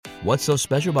What's so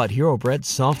special about Hero Bread's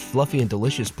soft, fluffy, and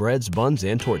delicious breads, buns,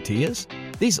 and tortillas?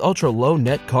 These ultra-low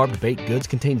net-carb baked goods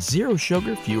contain zero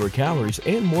sugar, fewer calories,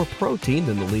 and more protein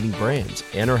than the leading brands,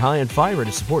 and are high in fiber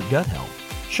to support gut health.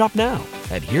 Shop now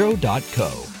at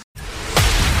Hero.co.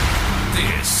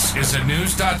 This is a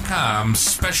News.com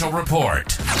special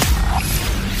report.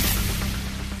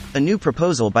 A new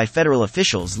proposal by federal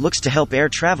officials looks to help air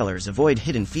travelers avoid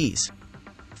hidden fees.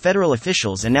 Federal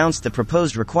officials announced the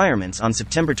proposed requirements on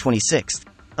September 26.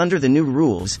 Under the new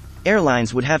rules,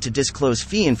 airlines would have to disclose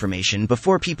fee information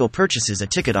before people purchases a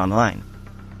ticket online.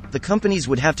 The companies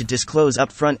would have to disclose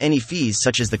upfront any fees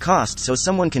such as the cost so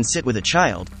someone can sit with a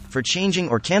child, for changing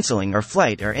or canceling our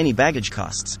flight, or any baggage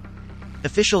costs.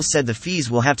 Officials said the fees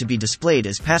will have to be displayed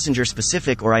as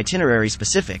passenger-specific or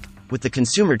itinerary-specific, with the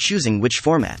consumer choosing which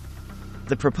format.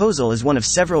 The proposal is one of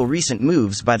several recent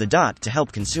moves by the DOT to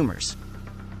help consumers.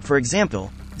 For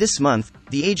example, this month,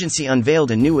 the agency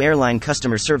unveiled a new airline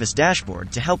customer service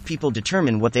dashboard to help people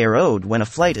determine what they are owed when a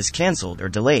flight is canceled or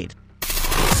delayed.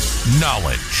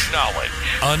 Knowledge.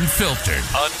 Unfiltered.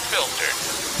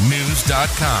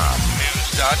 News.com.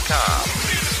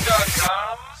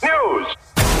 News.